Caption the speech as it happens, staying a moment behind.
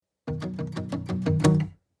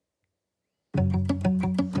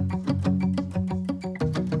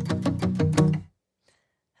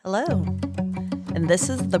Hello, and this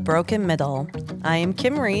is The Broken Middle. I am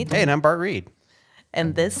Kym Reed, Hey, and I'm Bart Reed.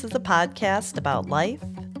 and this is a podcast about life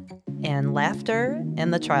and laughter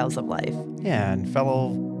and the trials of life. Yeah, and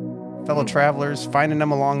fellow travelers, finding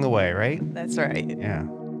them along the way, right? That's right. Yeah.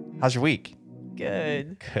 How's your week?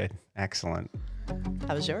 Good. Good. Excellent.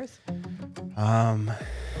 How was yours?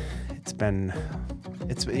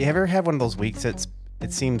 You ever have one of those weeks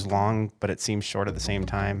it seems long, but it seems short at the same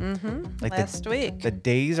time? Mm-hmm. Like Last week. The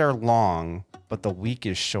days are long, but the week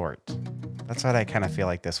is short. That's what I kind of feel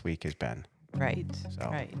like this week has been. Right. So,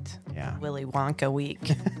 right. yeah. Willy Wonka week.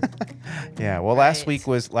 Yeah. Well, Right. last week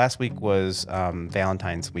was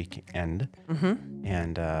Valentine's weekend,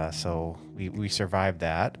 and so we survived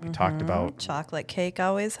that. We talked about Chocolate cake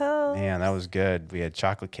always helps. man, that was good. We had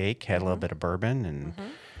chocolate cake, had a little bit of bourbon,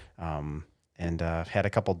 and had a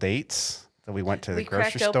couple dates. So we went to the We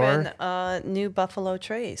grocery cracked store. open a new Buffalo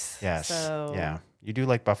Trace. Yes. So Yeah. You do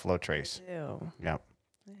like Buffalo Trace. I do. Yep.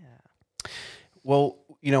 Yeah. Well,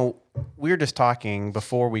 we were just talking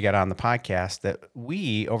before we got on the podcast that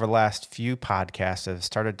we, over the last few podcasts, have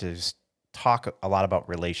started to just talk a lot about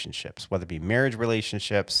relationships, whether it be marriage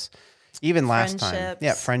relationships, even last time. Friendships.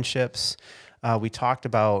 Yeah, friendships. We talked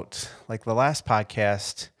about, like the last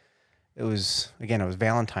podcast, it was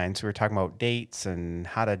Valentine's. We were talking about dates and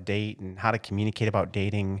how to date and how to communicate about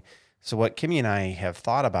dating. So what Kimmy and I have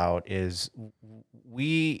thought about is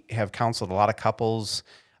we have counseled a lot of couples,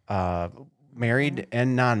 married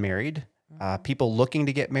and non-married, people looking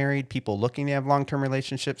to get married, people looking to have long-term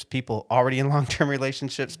relationships, people already in long-term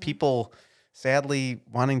relationships, people sadly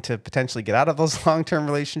wanting to potentially get out of those long-term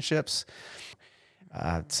relationships.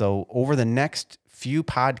 So over the next few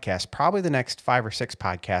podcasts, probably the next 5 or 6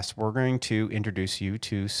 podcasts, we're going to introduce you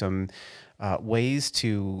to some ways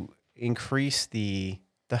to increase the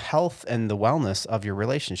health and the wellness of your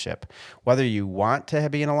relationship. Whether you want to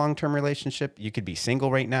be in a long-term relationship, you could be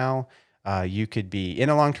single right now, you could be in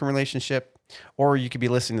a long-term relationship, or you could be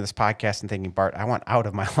listening to this podcast and thinking, Bart, I want out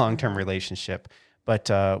of my long-term relationship. But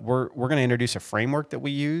we're going to introduce a framework that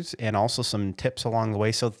we use and also some tips along the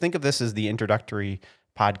way. So think of this as the introductory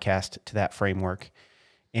podcast to that framework,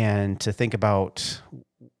 and to think about,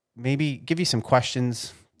 maybe give you some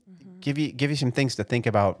questions, give you some things to think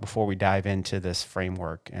about before we dive into this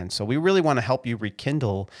framework. And so we really want to help you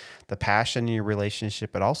rekindle the passion in your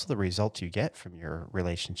relationship, but also the results you get from your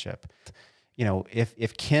relationship.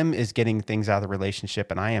 If Kym is getting things out of the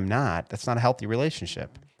relationship and I am not, that's not a healthy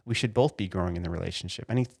relationship. We should both be growing in the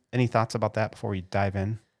relationship. Any thoughts about that before we dive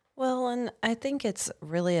in? Well, and I think it's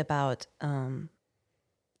really about,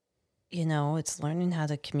 it's learning how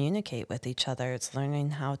to communicate with each other. It's learning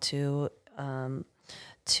how to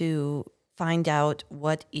find out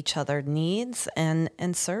what each other needs and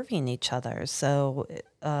serving each other. So,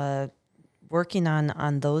 working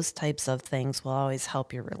on those types of things will always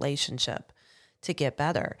help your relationship to get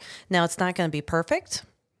better. Now, it's not going to be perfect,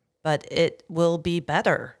 but it will be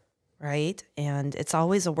better, right? And it's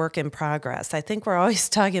always a work in progress. I think we're always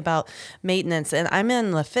talking about maintenance, and I'm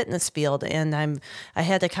in the fitness field, and I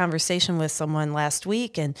had a conversation with someone last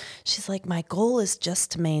week, and she's like, my goal is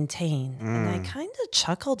just to maintain. And I kind of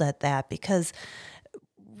chuckled at that, because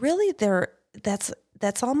really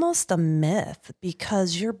that's almost a myth,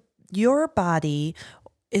 because your body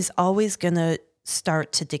is always going to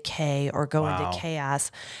start to decay or go into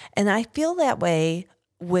chaos. And I feel that way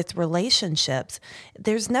with relationships.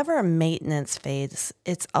 There's never a maintenance phase.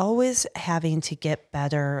 It's always having to get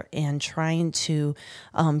better and trying to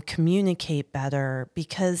communicate better,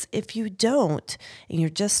 because if you don't, and you're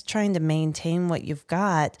just trying to maintain what you've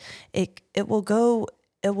got, it will go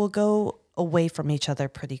away from each other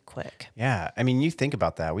pretty quick. Yeah. I mean, you think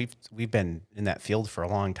about that. We've been in that field for a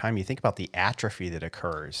long time. You think about the atrophy that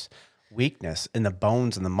occurs, weakness in the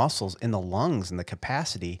bones and the muscles, in the lungs and the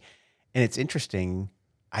capacity. And it's interesting.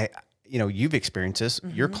 You've experienced this,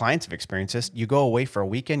 your clients have experienced this. You go away for a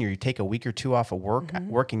weekend, or you take a week or two off of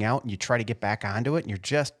working out, and you try to get back onto it, and you're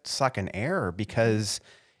just sucking air because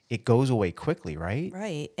it goes away quickly, right?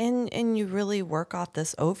 Right. And you really work off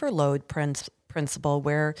this overload principle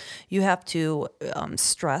where you have to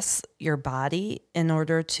stress your body in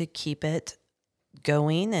order to keep it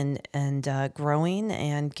going and growing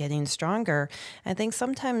and getting stronger. I think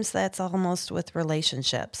sometimes that's almost with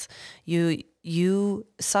relationships. You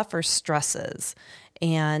suffer stresses,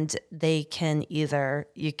 and they can either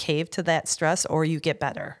you cave to that stress or you get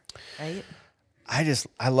better, right?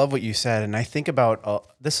 I love what you said. And I think about,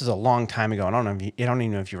 this is a long time ago. I don't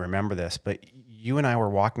even know if you remember this, but you and I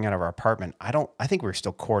were walking out of our apartment. I think we were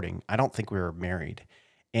still courting. I don't think we were married.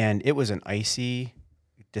 And it was an icy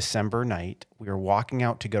December night. We were walking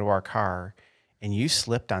out to go to our car, and you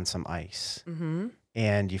slipped on some ice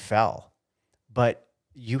and you fell. But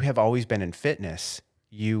you have always been in fitness.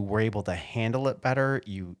 You were able to handle it better.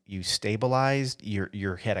 You stabilized. You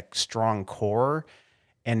had a strong core.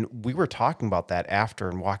 And we were talking about that after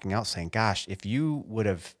and walking out saying, gosh, if you would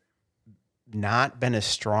have not been as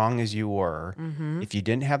strong as you were, if you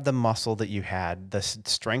didn't have the muscle that you had, the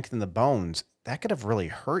strength in the bones, that could have really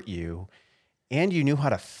hurt you. And you knew how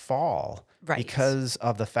to fall Right. because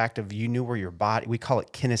of the fact of you knew where your body, we call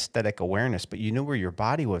it kinesthetic awareness, but you knew where your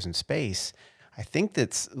body was in space. I think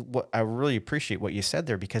that's what I really appreciate what you said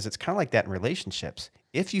there, because it's kind of like that in relationships.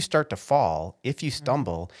 If you start to fall, if you Mhm.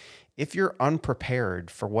 stumble, if you're unprepared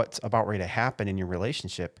for what's about ready to happen in your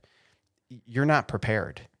relationship, you're not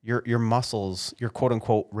prepared. Your muscles, your quote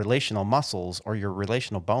unquote relational muscles or your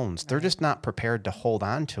relational bones, they're Right. just not prepared to hold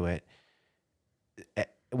on to it And it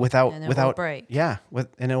will without break. yeah,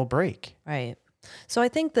 and it'll break. Right. So I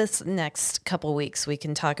think this next couple weeks we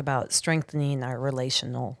can talk about strengthening our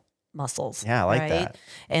relational muscles, Yeah, I like right? that.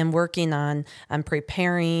 And working on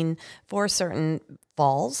preparing for certain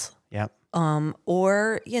falls, Yep.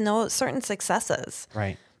 or certain successes.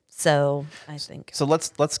 Right. So I think So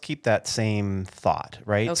let's keep that same thought,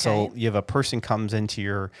 right? okay. So you have a person comes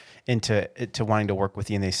into to wanting to work with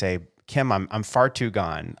you, and they say, "Kim, I'm far too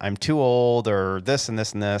gone. I'm too old, or this and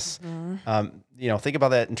this and this." Mhm. Think about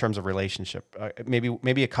that in terms of relationship.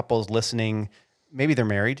 Maybe a couple is listening. Maybe they're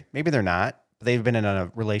married. Maybe they're not. They've been in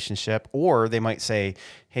a relationship, or they might say,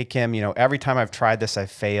 "Hey, Kim, every time I've tried this,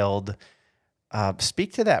 I've failed."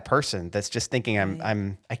 Speak to that person that's just thinking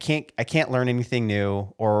Right. I can't learn anything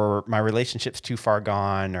new, or my relationship's too far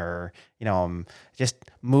gone, or just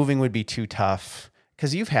moving would be too tough,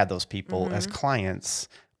 because you've had those people as Mhm. clients.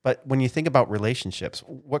 But when you think about relationships,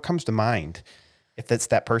 what comes to mind if that's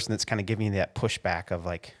that person that's kind of giving you that pushback of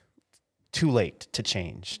like, too late to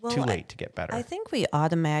change, too Well, late to get I better? think we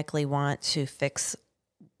automatically want to fix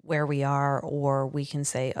where we are, or we can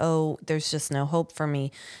say, oh, there's just no hope for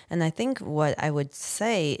me. And I think what I would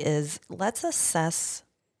say is let's assess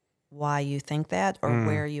why you think that or Mm,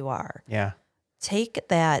 where you are. yeah. Take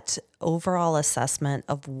that overall assessment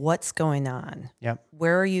of what's going on. Yep.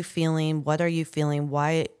 Where are you feeling? What are you feeling?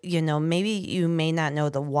 Why, maybe you may not know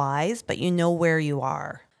the whys, but you know where you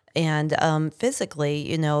are. And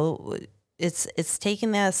physically, it's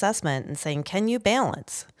taking that assessment and saying, can you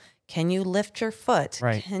balance? Can you lift your foot?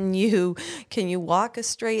 Right. Can you walk a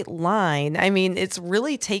straight line? I mean, it's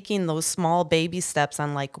really taking those small baby steps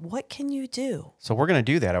on like, what can you do? So we're going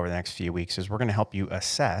to do that over the next few weeks. Is we're going to help you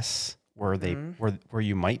assess Mhm. where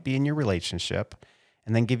you might be in your relationship,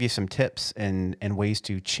 and then give you some tips and ways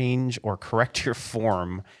to change or correct your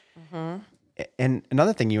form. Mhm. And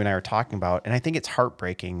another thing you and I are talking about, and I think it's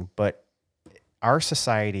heartbreaking, but our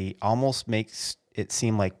society almost makes it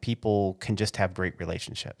seem like people can just have great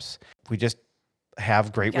relationships. We just have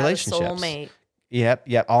You great got a relationships. soulmate.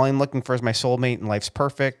 Yep. All I'm looking for is my soulmate, and life's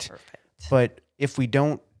perfect. Perfect. But if we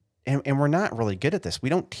don't, and we're not really good at this, we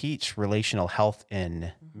don't teach relational health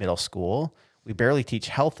in middle school. We barely teach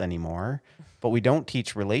health anymore, but we don't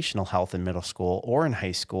teach relational health in middle school or in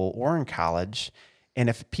high school or in college. And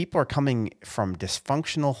if people are coming from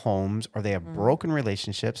dysfunctional homes or they have Mhm. broken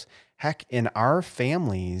relationships, heck, in our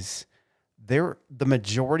families, the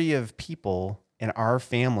majority of people in our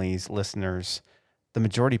families, listeners, the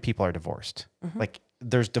majority of people are divorced. Mhm. Like,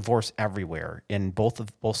 there's divorce everywhere in both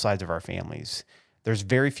sides of our families. There's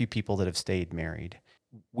very few people that have stayed married.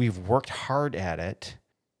 We've worked hard at it,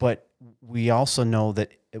 but we also know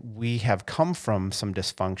that we have come from some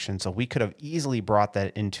dysfunction. So we could have easily brought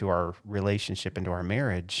that into our relationship, into our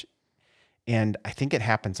marriage. And I think it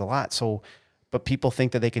happens a lot. So, but people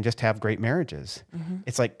think that they can just have great marriages. Mhm.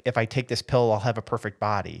 It's like, if I take this pill, I'll have a perfect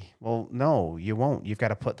body. Well, no, you won't. You've got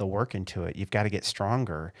to put the work into it. You've got to get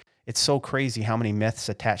stronger. It's so crazy how many myths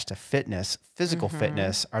attached to fitness, physical Mhm.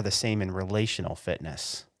 fitness, are the same in relational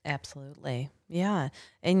fitness. Absolutely. Yeah.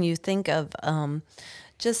 And you think of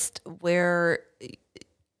just where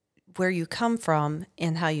you come from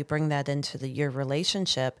and how you bring that into your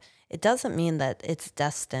relationship. It doesn't mean that it's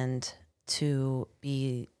destined to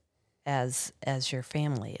be as your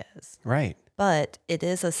family is. Right. But it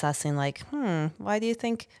is assessing like, why do you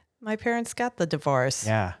think my parents got the divorce?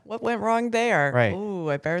 Yeah. What went wrong there? Right. Oh,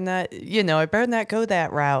 I better not go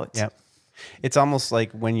that route. Yep. It's almost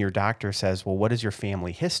like when your doctor says, well, what is your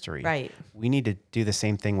family history? Right. We need to do the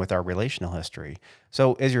same thing with our relational history.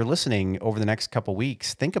 So as you're listening over the next couple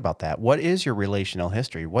weeks, think about that. What is your relational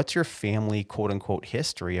history? What's your family, quote unquote,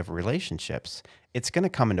 history of relationships? It's going to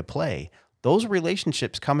come into play. Those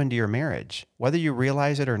relationships come into your marriage, whether you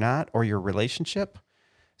realize it or not, or your relationship.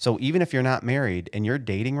 So even if you're not married and you're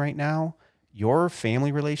dating right now, your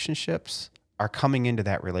family relationships are coming into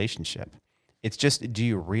that relationship. It's just, do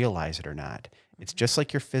you realize it or not? It's just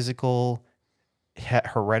like your physical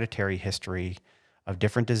hereditary history of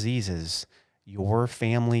different diseases. Your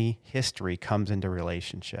family history comes into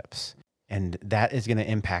relationships. And that is going to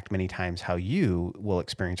impact many times how you will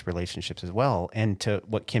experience relationships as well. And to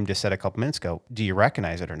what Kym just said a couple minutes ago, do you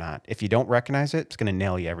recognize it or not? If you don't recognize it, it's going to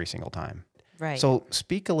nail you every single time. Right. So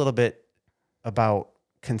speak a little bit about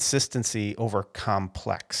consistency over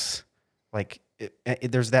complex. Like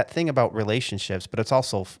there's that thing about relationships, but it's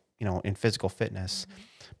also, in physical fitness.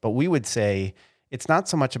 But we would say it's not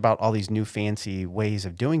so much about all these new fancy ways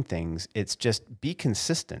of doing things. It's just be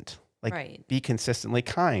consistent. Like Right. be consistently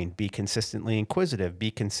kind, be consistently inquisitive, be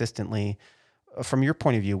consistently, from your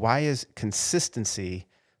point of view, why is consistency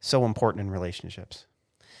so important in relationships?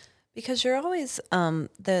 Because you're always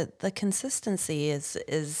the consistency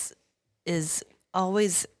is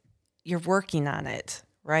always, you're working on it,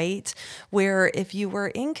 right? Where if you were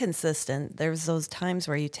inconsistent, there's those times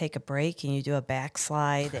where you take a break and you do a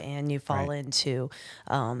backslide and you fall Right. into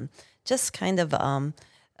just kind of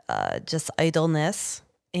just idleness.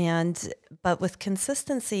 But with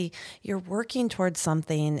consistency, you're working towards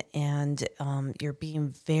something and you're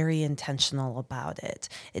being very intentional about it.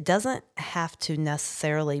 It doesn't have to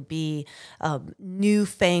necessarily be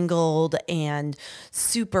newfangled and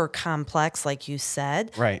super complex, like you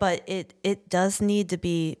said, Right. but it does need to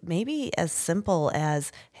be maybe as simple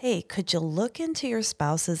as, hey, could you look into your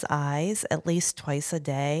spouse's eyes at least twice a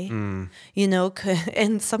day? Mm,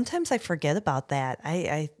 And sometimes I forget about that.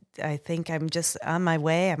 I think I'm just on my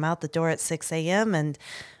way. I'm out the door at 6 a.m. and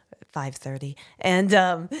 5:30, and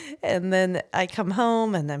then I come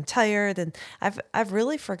home and I'm tired, and I've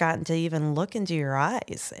really forgotten to even look into your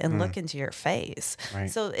eyes and mm, look into your face. right.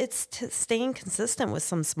 So it's staying consistent with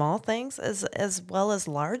some small things as well as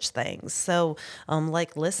large things. So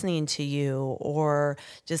like listening to you or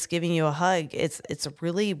just giving you a hug. It's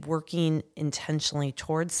really working intentionally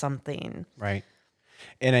towards something. Right.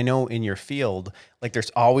 And I know in your field, like there's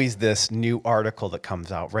always this new article that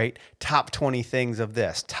comes out, right? Top 20 things of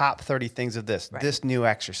this, top 30 things of this, Right. this new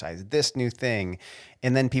exercise, this new thing.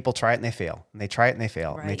 And then people try it and they fail. And they try it and they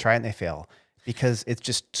fail. And they Right. try it and they fail because it's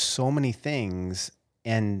just so many things.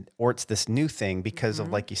 Or it's this new thing because of,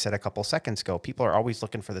 Hmm. like you said a couple seconds ago, people are always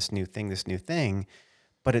looking for this new thing.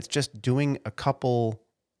 But it's just doing a couple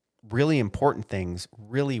really important things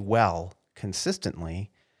really well consistently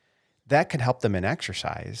that can help them in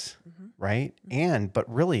exercise, Hmm. right?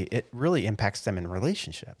 But really, it really impacts them in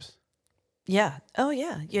relationships. Yeah. Oh,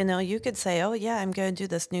 yeah. You could say, oh, yeah, I'm going to do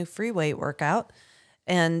this new free weight workout.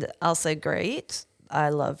 And I'll say, great. I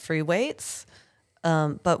love free weights.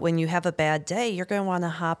 But when you have a bad day, you're going to want to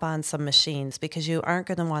hop on some machines because you aren't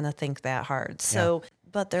going to want to think that hard. Yeah. So,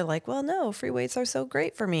 but they're like, well, no, free weights are so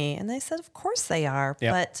great for me. And I said, of course they are.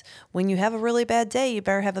 Yep. But when you have a really bad day, you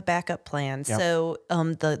better have a backup plan. Yep. So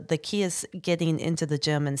the key is getting into the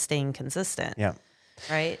gym and staying consistent, Yep.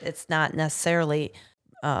 right? It's not necessarily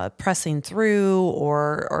pressing through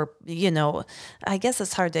or I guess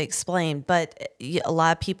it's hard to explain, but a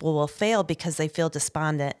lot of people will fail because they feel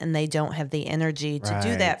despondent and they don't have the energy to do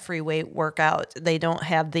Right. that free weight workout. They don't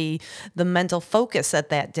have the mental focus at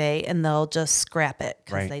that day, and they'll just scrap it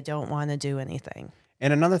because Right. they don't want to do anything.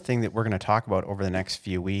 And another thing that we're going to talk about over the next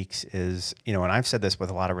few weeks is, and I've said this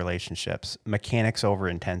with a lot of relationships, mechanics over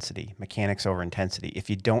intensity. Mechanics over intensity.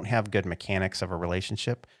 If you don't have good mechanics of a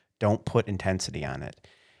relationship, don't put intensity on it.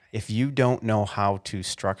 If you don't know how to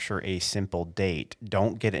structure a simple date,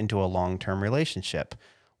 don't get into a long-term relationship.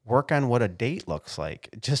 Work on what a date looks like.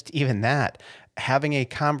 Just even that, having a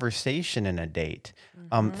conversation in a date,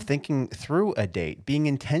 Hmm. thinking through a date, being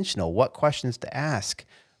intentional, what questions to ask.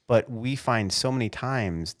 But we find so many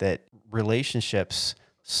times that relationships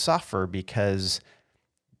suffer because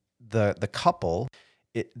the couple,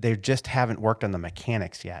 they just haven't worked on the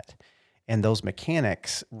mechanics yet. And those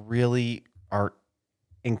mechanics really are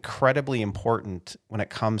incredibly important when it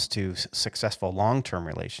comes to successful long-term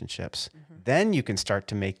relationships. Hmm. Then you can start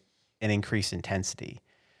to make an increased intensity.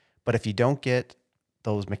 But if you don't get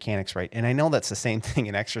those mechanics right, and I know that's the same thing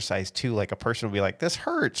in exercise too, like a person will be like, this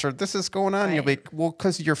hurts or this is going on. And you'll be Right. like, well,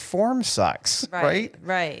 because your form sucks, Right. right?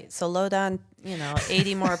 Right. So load on,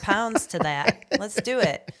 80 more pounds to that. Let's do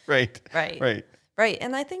it. Right. Right. Right. Right.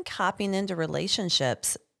 And I think hopping into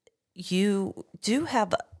relationships, you do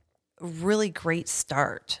have a really great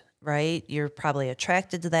start, right? You're probably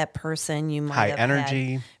attracted to that person. You might High have had,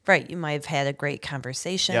 energy. right, you might have had a great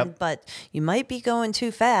conversation, Yep. but you might be going too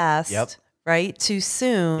Yep. fast, right? Too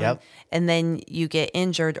soon. Yep. And then you get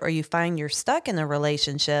injured or you find you're stuck in a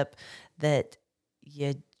relationship that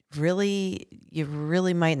you you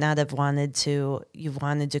really might not have wanted to, you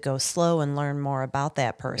wanted to go slow and learn more about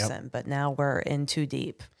that Yep. person, but now we're in too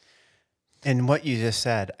deep. And what you just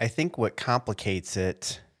said, I think what complicates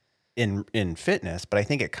it in fitness, but I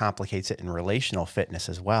think it complicates it in relational fitness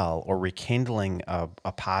as well, or rekindling a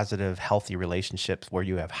positive, healthy relationships where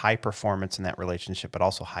you have high performance in that relationship, but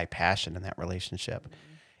also high passion in that relationship,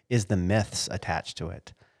 is the myths attached to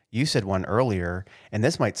it. You said one earlier, and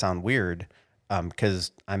this might sound weird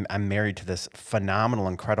because I'm married to this phenomenal,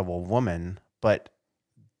 incredible woman, but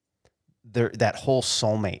that whole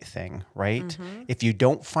soulmate thing, right? Mm-hmm. If you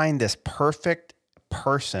don't find this perfect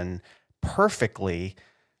person perfectly,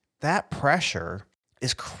 that pressure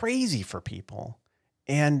is crazy for people.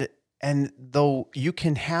 And though you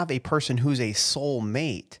can have a person who's a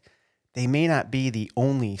soulmate, they may not be the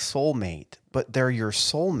only soulmate, but they're your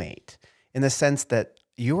soulmate in the sense that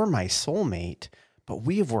you're my soulmate, but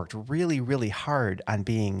we have worked really, really hard on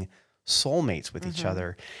being soulmates with each Mm-hmm.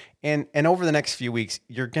 other. And over the next few weeks,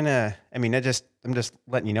 you're gonna, I mean, I'm just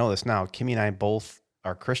letting you know this now. Kimmy and I both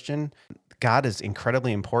are Christian. God is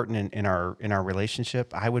incredibly important in our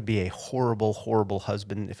relationship. I would be a horrible, horrible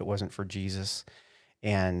husband if it wasn't for Jesus,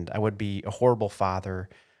 and I would be a horrible father.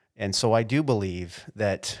 And so I do believe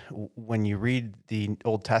that when you read the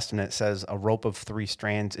Old Testament, it says a rope of three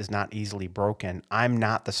strands is not easily broken. I'm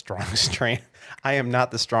not the strong strand. I am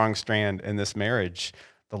not the strong strand in this marriage.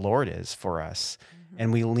 The Lord is for us. And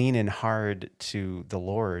Mm-hmm. we lean in hard to the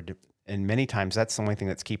Lord. And many times that's the only thing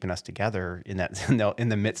that's keeping us together in that, in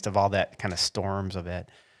the midst of all that kind of storms of it.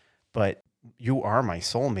 But you are my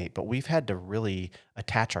soulmate, but we've had to really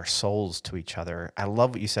attach our souls to each other. I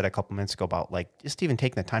love what you said a couple minutes ago about like just even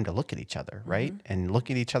taking the time to look at each other, right? Mm-hmm. And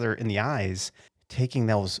looking at each other in the eyes, taking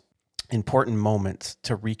those important moments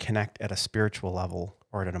to reconnect at a spiritual level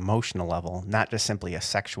or at an emotional level, not just simply a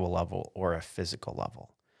sexual level or a physical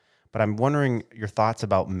level. But I'm wondering your thoughts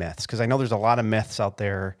about myths, because I know there's a lot of myths out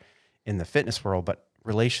there in the fitness world, but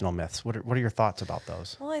relational myths, what are your thoughts about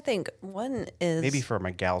those? Well, I think one Maybe is from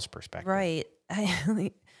a gal's perspective. right.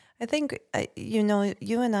 I think, you know,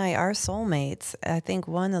 you and I are soulmates. I think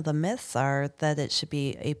one of the myths are that it should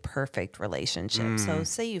be a perfect relationship. So, Mm.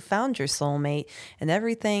 say you found your soulmate and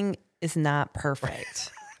everything is not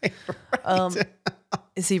perfect. Um, Right.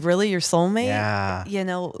 is he really your soulmate? Yeah. You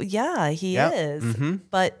know, yeah, he Yep. is. Mm-hmm.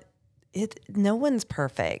 But no one's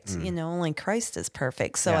perfect. You Mm. know, only Christ is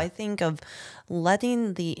perfect. So Yeah. I think of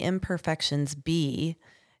letting the imperfections be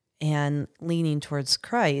and leaning towards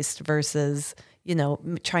Christ versus, you know,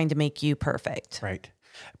 trying to make you perfect. Right.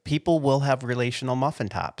 People will have relational muffin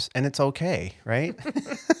tops, and it's okay, right?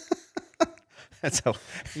 That's so,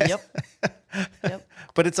 Yep. Yep.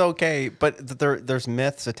 but it's okay. But there's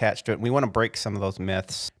myths attached to it. We want to break some of those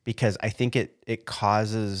myths because I think it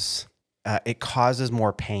causes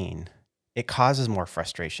more pain. It causes more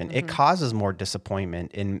frustration. It Hmm. causes more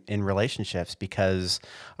disappointment in relationships because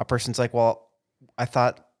a person's like, well, I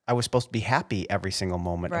thought I was supposed to be happy every single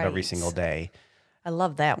moment of every single Right. day. I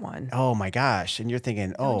love that one. Oh my gosh. And you're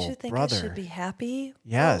thinking, Don't you oh, think I should brother, be happy? Well,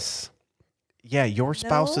 yes. Yeah, your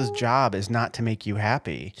spouse's no. job is not to make you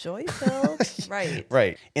happy. Joy filled. Right.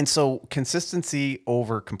 Right. And so consistency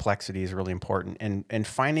over complexity is really important and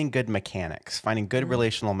finding good mechanics, finding good Hmm.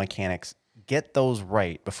 relational mechanics, get those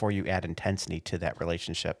right before you add intensity to that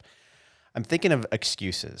relationship. I'm thinking of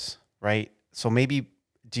excuses, right? So maybe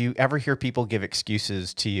do you ever hear people give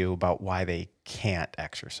excuses to you about why they can't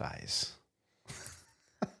exercise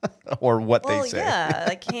or what they Well, say? yeah,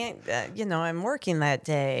 I can't, you know, I'm working that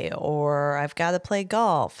day or I've got to play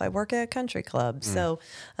golf. I work at a country club. Mm, So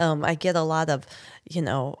I get a lot of, you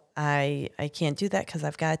know, I can't do that because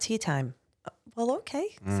I've got a tea time. Well, okay,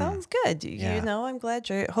 mm, sounds good. You yeah, know, I'm glad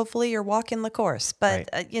hopefully you're walking the course. But,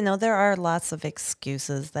 right. you know, there are lots of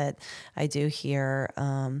excuses that I do hear.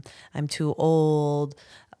 I'm too old.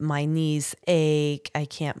 My knees ache. I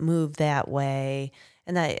can't move that way.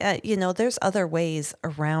 And you know, there's other ways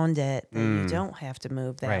around it that you Mm, don't have to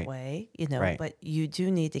move that right, way, you know, right, but you do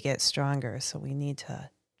need to get stronger. So we need to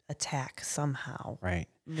attack somehow right.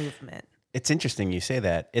 movement. It's interesting you say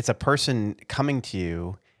that. It's a person coming to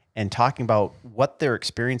you and talking about what they're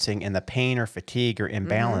experiencing and the pain or fatigue or Mm-hmm.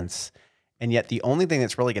 imbalance. And yet the only thing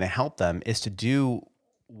that's really going to help them is to do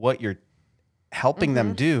what you're helping them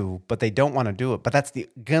Mm-hmm. do, but they don't want to do it. But that's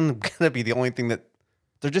gonna be the only thing that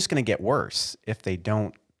they're just gonna get worse if they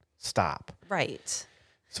don't stop. Right.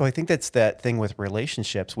 So I think that's that thing with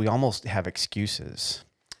relationships. We almost have excuses.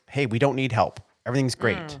 Hey, we don't need help. Everything's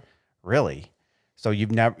great. Mm. Really? So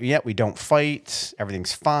you've never yet. We don't fight.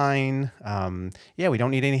 Everything's fine. Yeah, we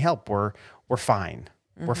don't need any help. We're fine.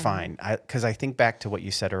 we're fine. Because I think back to what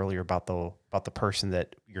you said earlier about the person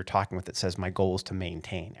that you're talking with that says my goal is to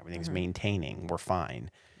maintain. Everything's maintaining. We're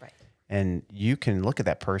fine. Right. And you can look at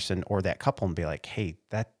that person or that couple and be like, hey,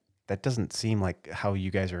 that doesn't seem like how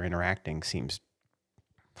you guys are interacting seems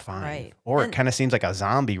fine. Right. Or it And kind of seems like a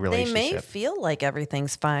zombie they may relationship. feel like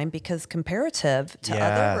everything's fine because comparative to other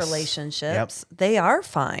Yes. Yep. relationships, they are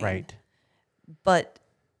fine. Right. But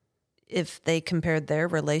if they compared their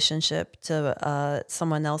relationship to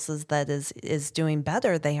someone else's that is doing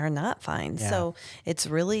better, they are not fine. Yeah. So it's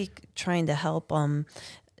really trying to help them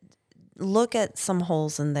look at some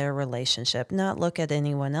holes in their relationship, not look at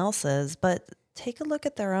anyone else's, but take a look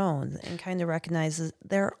at their own and kind of recognize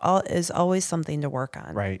that is always something to work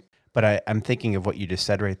on. Right. But I'm thinking of what you just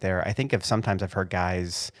said right there. I think of sometimes I've heard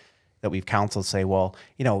guys that we've counseled say, well,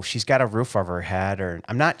 she's got a roof over her head, or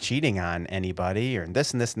I'm not cheating on anybody, or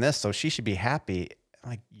this and this and this, so she should be happy.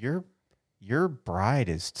 Like your bride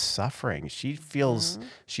is suffering. She feels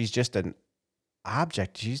she's just an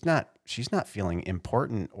object. She's not feeling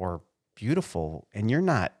important or beautiful, and you're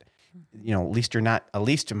not. At least you're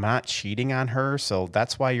not cheating on her. So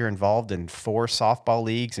that's why you're involved in 4 softball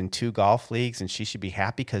leagues and 2 golf leagues, and she should be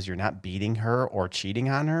happy because you're not beating her or cheating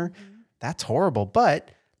on her. That's horrible. But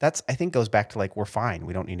I think goes back to like, we're fine.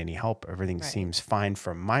 We don't need any help. Everything Right. seems fine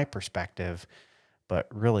from my perspective, but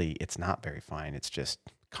really it's not very fine. It's just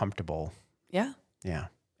comfortable. Yeah. Yeah.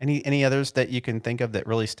 Any others that you can think of that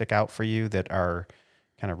really stick out for you that are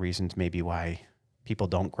kind of reasons maybe why people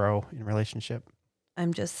don't grow in a relationship?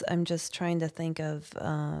 I'm just trying to think of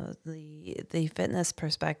the fitness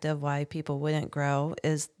perspective. Why people wouldn't grow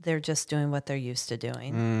is they're just doing what they're used to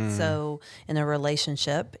doing. So in a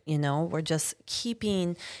relationship, we're just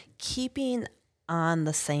keeping on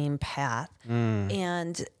the same path.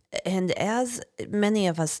 And as many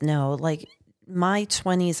of us know, like my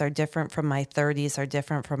 20s are different from my 30s, are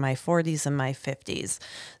different from my 40s and my 50s.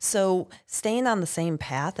 So staying on the same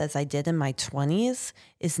path as I did in my 20s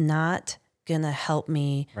is not going to help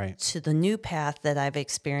me Right. to the new path that I've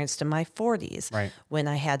experienced in my 40s, Right. when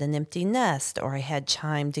I had an empty nest, or I had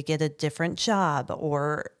time to get a different job,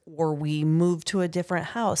 or we moved to a different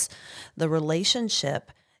house. The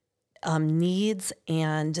relationship needs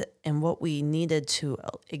and what we needed to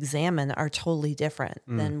examine are totally different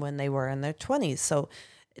than when they were in their 20s. So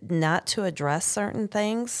not to address certain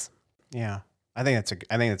things. Yeah, I think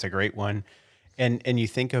that's a great one, and you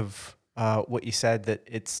think of what you said, that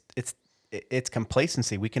it's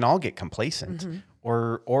complacency. We can all get complacent,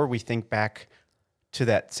 or we think back to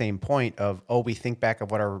that same point of, we think back of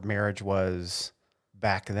what our marriage was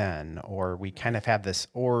back then, or we kind of have this,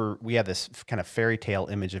 or we have this kind of fairy tale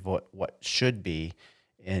image of what should be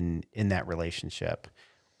in that relationship,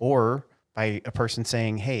 or by a person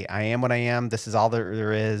saying, hey, I am what I am. This is all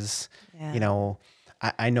there is. Yeah.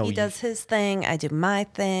 I know He does his thing, I do my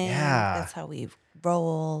thing. Yeah. That's how we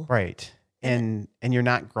roll. Right. And And you're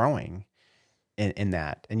not growing in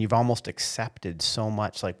that. And you've almost accepted so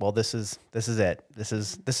much, like, well, this is it. This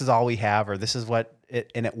is all we have, or this is what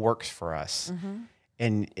it, and it works for us.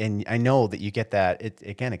 And I know that you get that.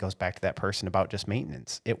 It goes back to that person about just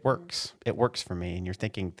maintenance. It works. It works for me. And you're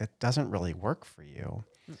thinking that doesn't really work for you.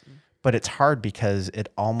 But it's hard because it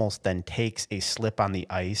almost then takes a slip on the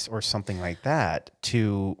ice or something like that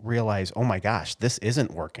to realize, oh my gosh, this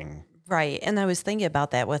isn't working. Right. And I was thinking about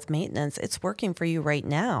that with maintenance. It's working for you right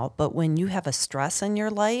now, but when you have a stress in your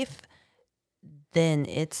life, then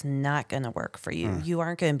it's not going to work for you. You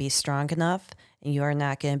aren't going to be strong enough, and you are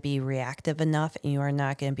not going to be reactive enough, and you are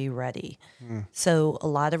not going to be ready. So a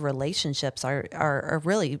lot of relationships are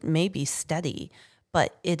really maybe steady,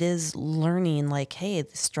 but it is learning, like, hey,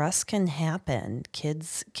 stress can happen.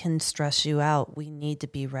 Kids can stress you out. We need to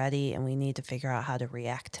be ready, and we need to figure out how to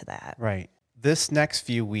react to that. Right. This next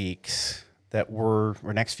few weeks or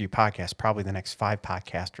next few podcasts, probably the next 5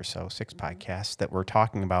 podcasts or so, 6 podcasts that we're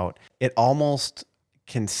talking about, it almost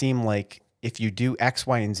can seem like if you do X,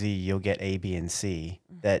 Y, and Z, you'll get A, B, and C.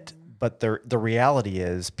 But the reality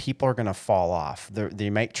is people are going to fall off.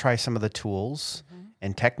 They might try some of the tools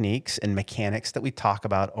and techniques and mechanics that we talk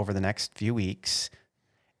about over the next few weeks.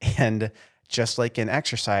 And just like in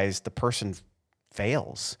exercise, the person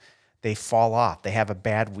fails. They fall off. They have a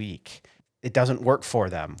bad week. It doesn't work for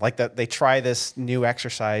them. Like that, they try this new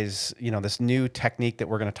exercise, this new technique that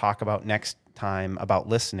we're going to talk about next time about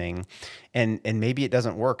listening, and maybe it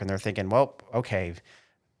doesn't work, and they're thinking, well, okay,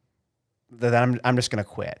 then I'm just going to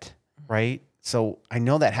quit, right? So I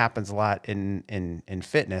know that happens a lot in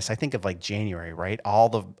fitness. I think of like January, right? All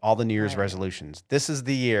the New Year's Right. resolutions. This is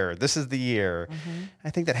the year. This is the year.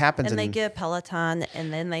 I think that happens And they in get Peloton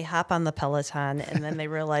and then they hop on the Peloton and then they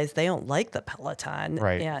realize they don't like the Peloton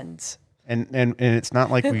right. and And it's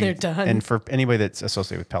not like they're we, done. and for anybody that's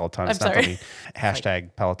associated with Peloton, I'm it's not that sorry. we It's like,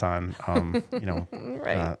 hashtag Peloton,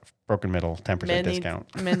 right. broken middle, 10%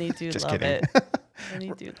 discount. Many do Just love kidding. it.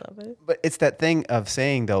 Many do love it. But it's that thing of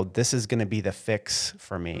saying though, this is going to be the fix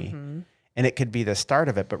for me. And it could be the start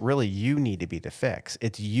of it, but really you need to be the fix.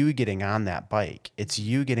 It's you getting on that bike. It's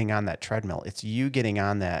you getting on that treadmill. It's you getting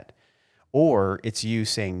on that, or it's you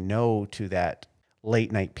saying no to that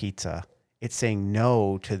late night pizza. It's saying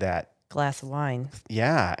no to that. Glass of wine.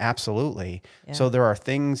 Yeah, absolutely. Yeah. So there are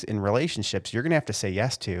things in relationships you're going to have to say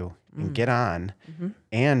yes to and get on,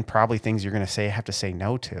 and probably things you're going to have to say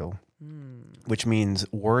no to, which means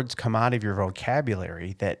words come out of your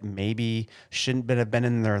vocabulary that maybe shouldn't have been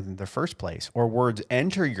in there in the first place, or words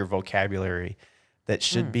enter your vocabulary that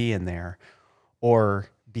should be in there, or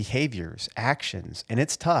behaviors, actions. And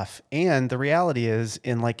it's tough. And the reality is,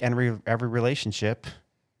 in like every relationship,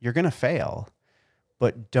 you're going to fail,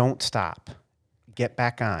 but don't stop. Get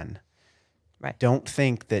back on. Right. Don't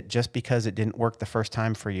think that just because it didn't work the first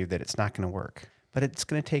time for you that it's not going to work. But it's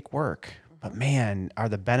going to take work. But man, are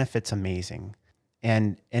the benefits amazing.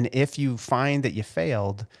 And if you find that you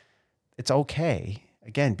failed, it's okay.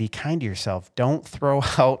 Again, be kind to yourself. Don't throw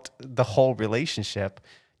out the whole relationship.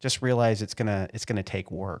 Just realize it's going to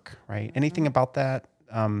take work, right? Anything about that?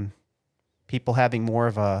 People having more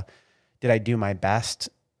of a, did I do my best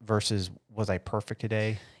versus was I perfect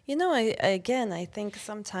today? I think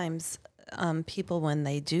sometimes people, when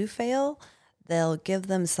they do fail, they'll give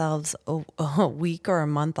themselves a week or a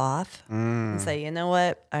month off and say, you know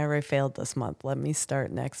what, I already failed this month. Let me start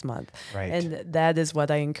next month. Right. And that is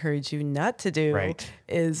what I encourage you not to do. Right.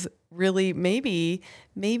 Is really maybe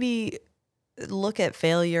look at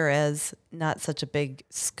failure as not such a big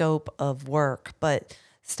scope of work, but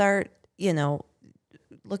start,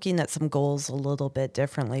 looking at some goals a little bit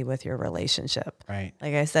differently with your relationship. Right.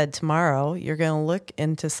 Like I said, tomorrow you're going to look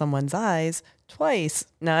into someone's eyes twice,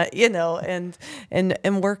 not,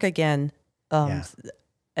 and work again Yeah.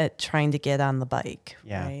 at trying to get on the bike.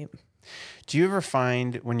 Yeah. Right. Do you ever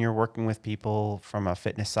find when you're working with people from a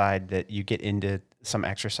fitness side that you get into some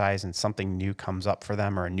exercise and something new comes up for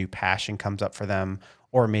them, or a new passion comes up for them,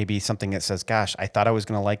 or maybe something that says, gosh, I thought I was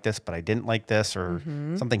going to like this, but I didn't like this, or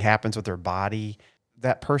something happens with their body?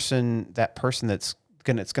 That person that's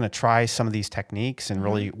going to try some of these techniques and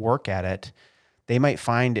really work at it, they might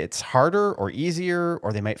find it's harder or easier,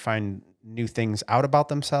 or they might find new things out about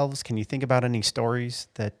themselves. Can you think about any stories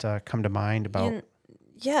that come to mind about?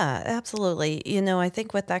 Yeah, absolutely. I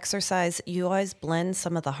think with exercise, you always blend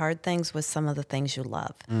some of the hard things with some of the things you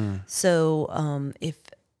love. So if,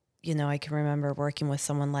 I can remember working with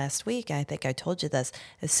someone last week, and I think I told you this,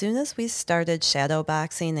 as soon as we started shadow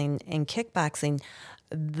boxing and kickboxing,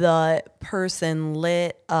 the person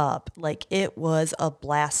lit up like it was a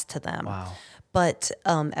blast to them. Wow. But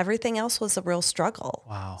everything else was a real struggle.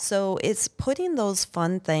 Wow. So it's putting those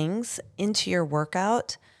fun things into your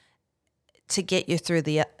workout to get you through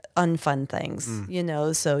the unfun things,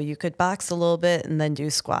 so you could box a little bit and then do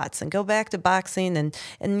squats and go back to boxing.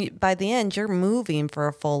 And by the end, you're moving for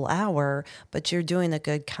a full hour, but you're doing a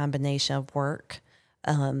good combination of work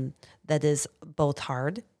that is both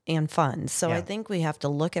hard and fun. So Yeah. I think we have to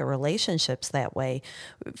look at relationships that way.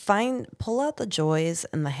 Pull out the joys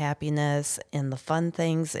and the happiness and the fun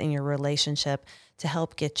things in your relationship to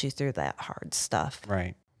help get you through that hard stuff.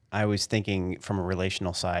 Right. I was thinking from a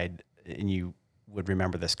relational side, and you would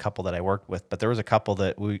remember this couple that I worked with, but there was a couple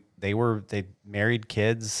that they married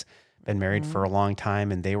kids, been married for a long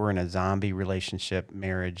time, and they were in a zombie relationship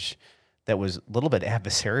marriage that was a little bit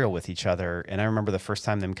adversarial with each other. And I remember the first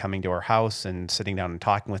time them coming to our house and sitting down and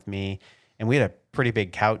talking with me, and we had a pretty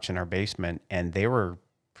big couch in our basement, and they were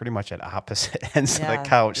pretty much at opposite ends of the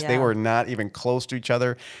couch. They were not even close to each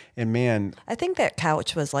other. And man, I think that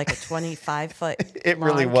couch was like a 25-foot It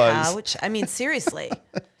really long was. couch. I mean, seriously,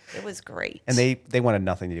 it was great. and they wanted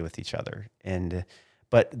nothing to do with each other.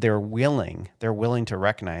 But they're willing to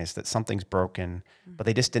recognize that something's broken, but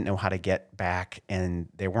they just didn't know how to get back, and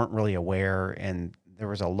they weren't really aware, and there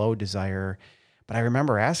was a low desire. But I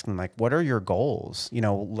remember asking, like, what are your goals?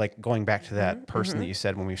 Like going back to that person that you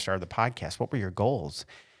said when we started the podcast, what were your goals?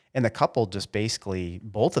 And the couple just basically,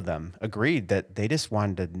 both of them agreed that they just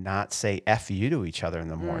wanted to not say F you to each other in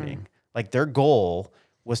the morning. Like their goal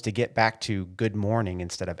was to get back to good morning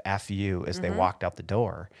instead of F you as they walked out the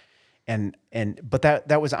door. But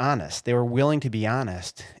that was honest. They were willing to be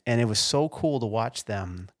honest. And it was so cool to watch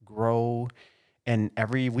them grow. And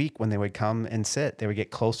every week when they would come and sit, they would get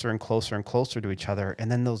closer and closer and closer to each other.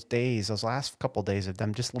 And then those last couple of days of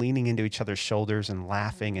them just leaning into each other's shoulders and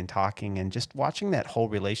laughing and talking and just watching that whole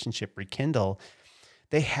relationship rekindle,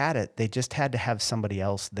 they had it. They just had to have somebody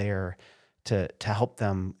else there to help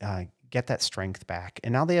them get that strength back.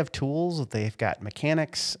 And now they have tools. They've got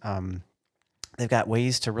mechanics. They've got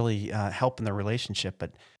ways to really help in the relationship.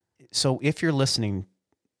 But so if you're listening,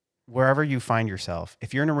 wherever you find yourself,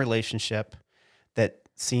 if you're in a relationship that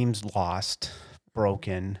seems lost,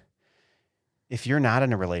 broken, if you're not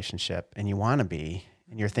in a relationship and you want to be,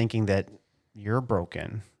 and you're thinking that you're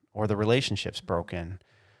broken or the relationship's broken,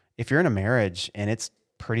 if you're in a marriage and it's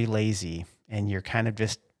pretty lazy and you're kind of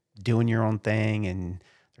just doing your own thing and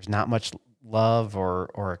there's not much love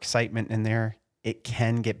or excitement in there, it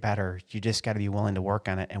can get better. You just got to be willing to work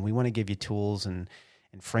on it. And we want to give you tools and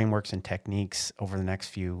frameworks and techniques over the next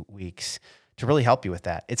few weeks to really help you with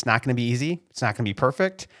that. It's not going to be easy. It's not going to be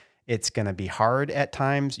perfect. It's going to be hard at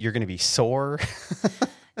times. You're going to be sore.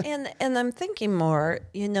 And I'm thinking more,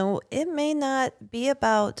 it may not be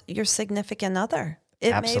about your significant other.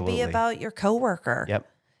 It Absolutely. may be about your coworker. Yep.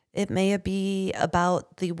 It may be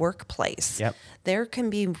about the workplace. Yep. There can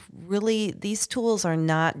be these tools are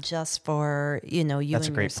not just for, you That's and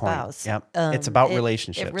a great your spouse. point. Yep. It's about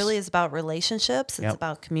relationships. It really is about relationships. It's Yep.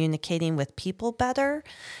 about communicating with people better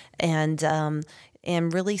and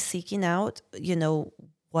really seeking out,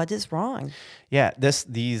 what is wrong. Yeah.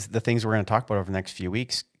 The things we're going to talk about over the next few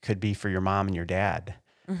weeks could be for your mom and your dad.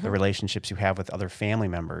 The relationships you have with other family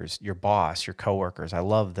members, your boss, your coworkers. I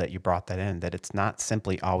love that you brought that in, that it's not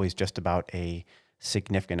simply always just about a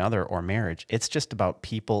significant other or marriage. It's just about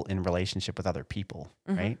people in relationship with other people,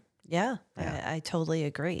 right? Yeah, I totally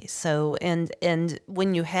agree. So, and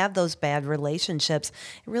when you have those bad relationships,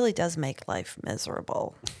 it really does make life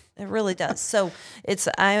miserable. It really does. So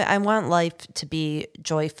I want life to be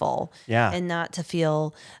joyful and not to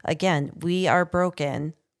feel, again, we are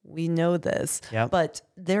broken. We know this, but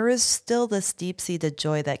there is still this deep-seated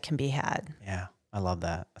joy that can be had. Yeah, I love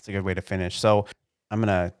that. That's a good way to finish. So I'm going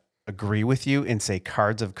to agree with you and say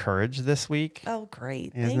cards of courage this week. Oh,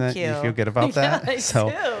 great. Thank you. You feel good about that? I do.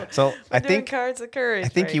 So I think cards of courage. I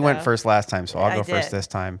think you went first last time, so I'll go first did. this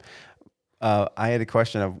time. I had a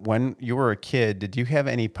question of, when you were a kid, did you have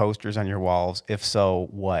any posters on your walls? If so,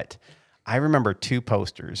 what? I remember 2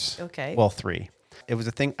 posters. Okay. Well, 3. It was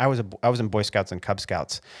a thing. I was in Boy Scouts and Cub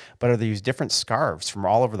Scouts, but are these different scarves from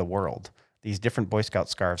all over the world? These different Boy Scout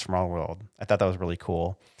scarves from all over the world. I thought that was really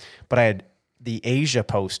cool. But I had the Asia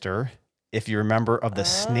poster, if you remember, of the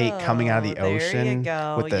snake coming out of the ocean there you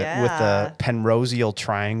go. with the penrosial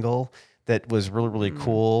triangle. That was really, really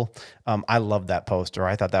cool. I loved that poster.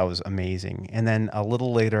 I thought that was amazing. And then a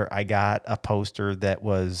little later, I got a poster that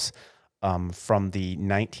was from the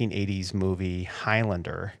 1980s movie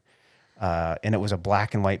Highlander. And it was a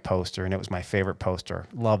black and white poster, and it was my favorite poster.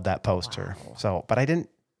 Loved that poster. Wow. So, but I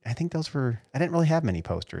didn't really have many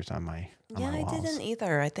posters on my walls. I didn't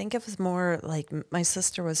either. I think it was more like my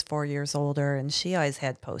sister was 4 years older, and she always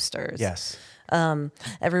had posters. Yes.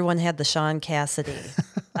 Everyone had the Sean Cassidy.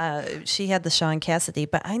 She had the Sean Cassidy,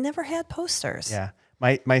 but I never had posters. Yeah.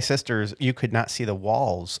 My sisters, you could not see the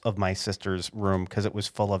walls of my sister's room because it was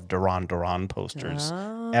full of Duran Duran posters.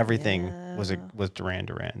 Everything was Duran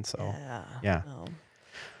Duran. So, yeah. Oh.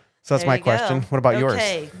 So that's my question. What about yours?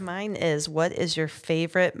 Okay, mine is, what is your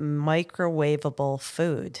favorite microwavable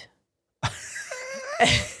food?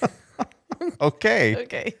 Okay.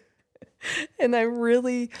 Okay. And I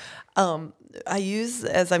really,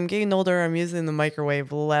 as I'm getting older, I'm using the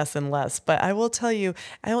microwave less and less. But I will tell you,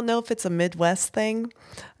 I don't know if it's a Midwest thing,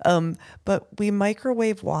 but we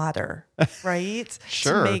microwave water, right?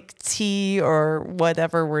 Sure. To make tea or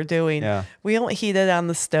whatever we're doing. Yeah. We don't heat it on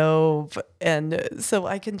the stove. And so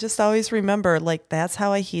I can just always remember, like, that's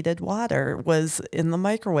how I heated water, was in the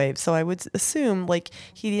microwave. So I would assume, like,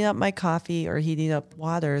 heating up my coffee or heating up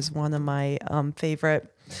water is one of my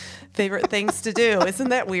favorite things to do. Isn't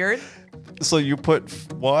that weird? So you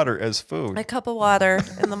put water as food. A cup of water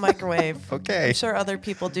in the microwave. Okay. I'm sure other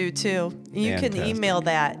people do too. You Fantastic. can email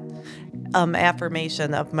that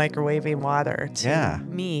affirmation of microwaving water to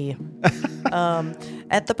me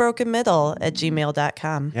at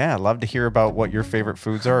thebrokenmiddle@gmail.com. Yeah, I'd love to hear about what your favorite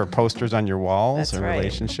foods are, or posters on your walls. That's or right.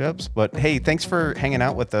 relationships. But hey, thanks for hanging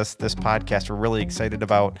out with us this podcast. We're really excited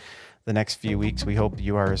about the next few weeks. We hope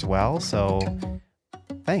you are as well. So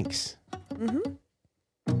thanks.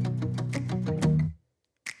 Mm-hmm.